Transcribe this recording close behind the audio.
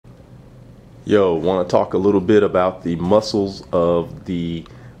Want to talk a little bit about the muscles of the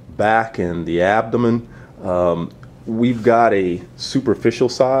back and the abdomen. We've got a superficial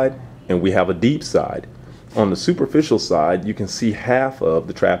side and we have a deep side. On the superficial side, you can see half of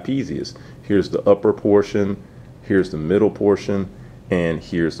the trapezius. Here's the upper portion, here's the middle portion, and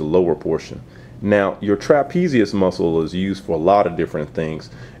here's the lower portion. Now, your trapezius muscle is used for a lot of different things,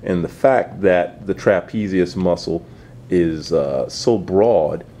 and the fact that the trapezius muscle is so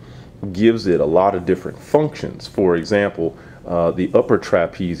broad gives it a lot of different functions. For example, the upper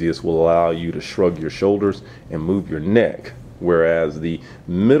trapezius will allow you to shrug your shoulders and move your neck, whereas the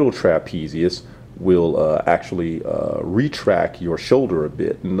middle trapezius will actually retract your shoulder a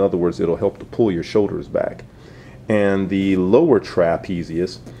bit. In other words, it'll help to pull your shoulders back. And the lower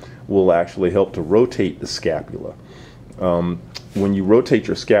trapezius will actually help to rotate the scapula. When you rotate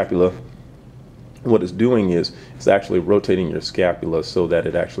your scapula, what it's doing is it's actually rotating your scapula so that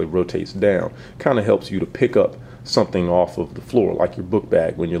it actually rotates down. Kind of helps you to pick up something off of the floor, like your book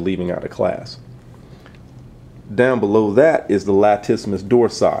bag when you're leaving out of class. Down below that is the Latissimus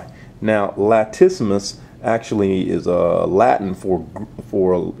Dorsi. Now, latissimus actually is Latin for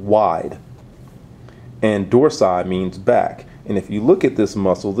wide, and dorsi means back. And if you look at this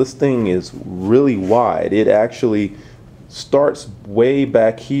muscle, this thing is really wide. It actually starts way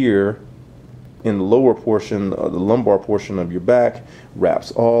back here in the lower portion, the lumbar portion of your back,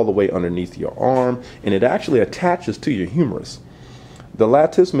 wraps all the way underneath your arm, and it actually attaches to your humerus. The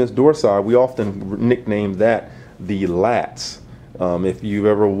Latissimus dorsi, we often nickname that the lats. If you've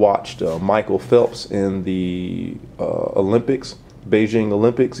ever watched Michael Phelps in the Olympics, Beijing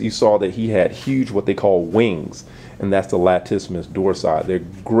Olympics, you saw that he had huge, what they call wings, and that's the Latissimus dorsi. They're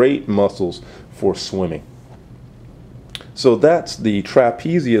great muscles for swimming. So that's the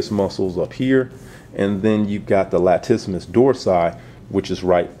trapezius muscles up here, and then you've got the Latissimus dorsi, which is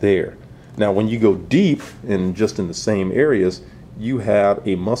right there. Now, when you go deep and just in the same areas, you have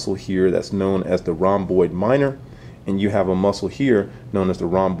a muscle here that's known as the Rhomboid Minor, and you have a muscle here known as the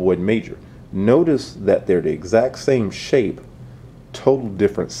Rhomboid Major. Notice that they're the exact same shape, total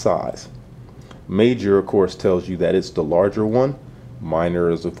different size. Major, of course, tells you that it's the larger one.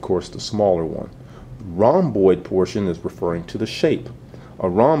 Minor is, of course, the smaller one. Rhomboid portion is referring to the shape. A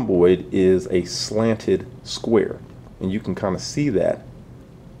rhomboid is a slanted square, and you can kind of see that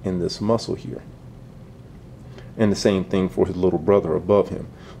in this muscle here. And the same thing for his little brother above him.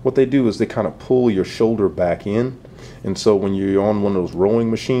 What they do is they kind of pull your shoulder back in, and so when you're on one of those rowing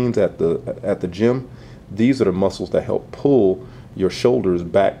machines at the gym, these are the muscles that help pull your shoulders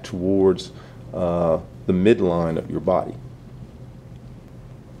back towards the midline of your body.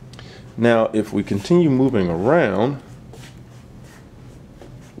 Now, if we continue moving around,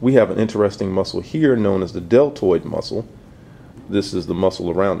 we have an interesting muscle here known as the deltoid muscle. This is the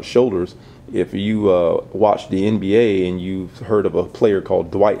muscle around the shoulders. If you watch the NBA and you've heard of a player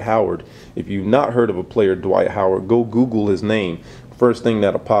called Dwight Howard, if you've not heard of a player, Dwight Howard, go Google his name. First thing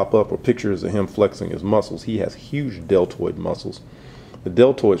that'll pop up are pictures of him flexing his muscles. He has huge deltoid muscles. The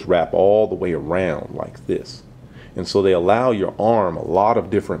deltoids wrap all the way around like this. And so they allow your arm a lot of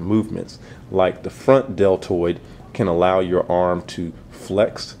different movements. Like the front deltoid can allow your arm to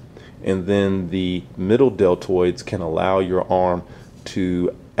flex, and then the middle deltoids can allow your arm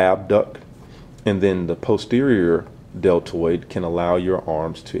to abduct, and then the posterior deltoid can allow your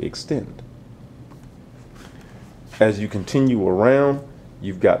arms to extend. As you continue around,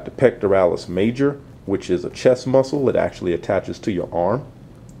 you've got the Pectoralis Major, which is a chest muscle. It actually attaches to your arm,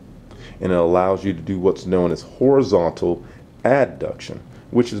 and it allows you to do what's known as horizontal adduction,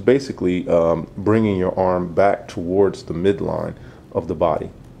 which is basically bringing your arm back towards the midline of the body.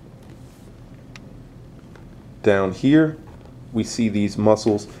 Down here, we see these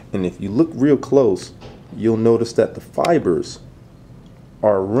muscles, and if you look real close, you'll notice that the fibers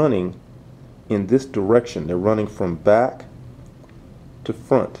are running in this direction. They're running from back to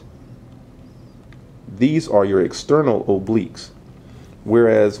front. These are your external obliques.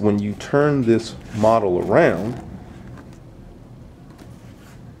 Whereas when you turn this model around,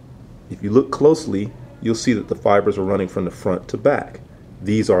 if you look closely, you'll see that the fibers are running from the front to back.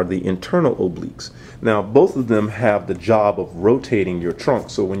 These are the internal obliques. Now, both of them have the job of rotating your trunk.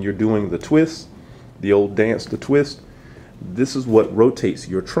 So when you're doing the twist, the old dance, the twist, this is what rotates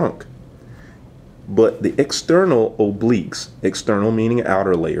your trunk. But the external obliques, external meaning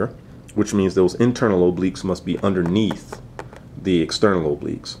outer layer, which means those internal obliques must be underneath the external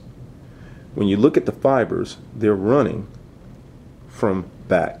obliques. When you look at the fibers, they're running from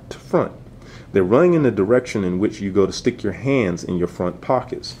back to front. They're running in the direction in which you go to stick your hands in your front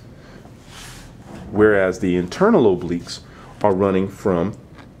pockets. Whereas the internal obliques are running from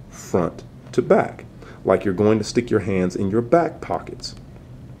front to back, like you're going to stick your hands in your back pockets.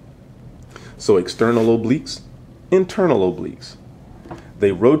 So external obliques, internal obliques.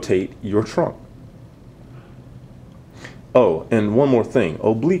 They rotate your trunk. Oh, and one more thing.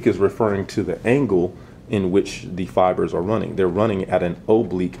 Oblique is referring to the angle in which the fibers are running. They're running at an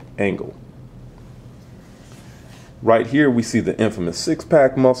oblique angle. Right here we see the infamous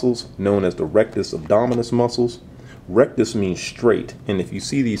six-pack muscles known as the rectus abdominis muscles. Rectus means straight, and if you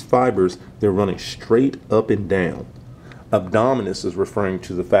see these fibers, they're running straight up and down. Abdominus is referring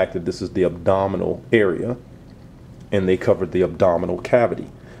to the fact that this is the abdominal area, and they covered the abdominal cavity.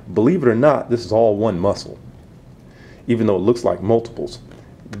 Believe it or not, this is all one muscle, even though it looks like multiples.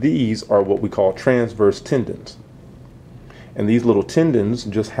 These are what we call transverse tendons. And these little tendons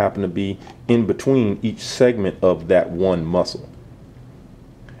just happen to be in between each segment of that one muscle.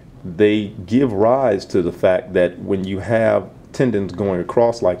 They give rise to the fact that when you have tendons going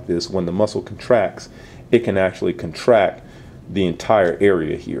across like this, when the muscle contracts, it can actually contract the entire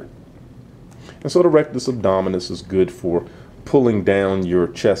area here. And so the rectus abdominis is good for pulling down your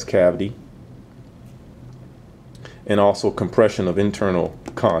chest cavity and also compression of internal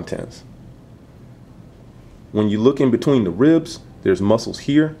contents. When you look in between the ribs, there's muscles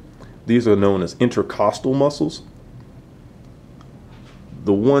here. These are known as intercostal muscles.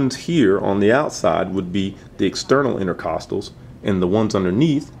 The ones here on the outside would be the external intercostals, and the ones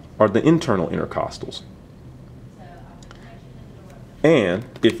underneath are the internal intercostals. And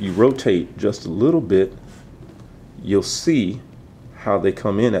if you rotate just a little bit, you'll see how they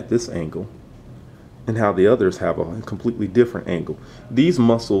come in at this angle and how the others have a completely different angle. These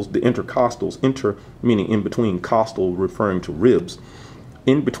muscles, the intercostals, inter meaning in between, costal referring to ribs,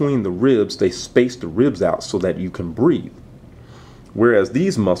 in between the ribs, they space the ribs out so that you can breathe. Whereas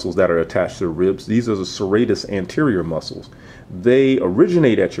these muscles that are attached to the ribs, these are the serratus anterior muscles. They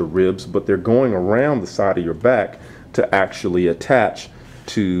originate at your ribs, but they're going around the side of your back to actually attach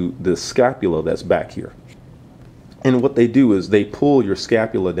to the scapula that's back here. And what they do is they pull your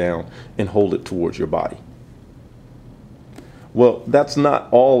scapula down and hold it towards your body. Well, that's not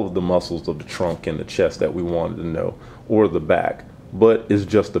all of the muscles of the trunk and the chest that we wanted to know, or the back, but it's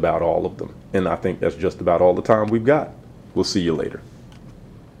just about all of them. And I think that's just about all the time we've got. We'll see you later.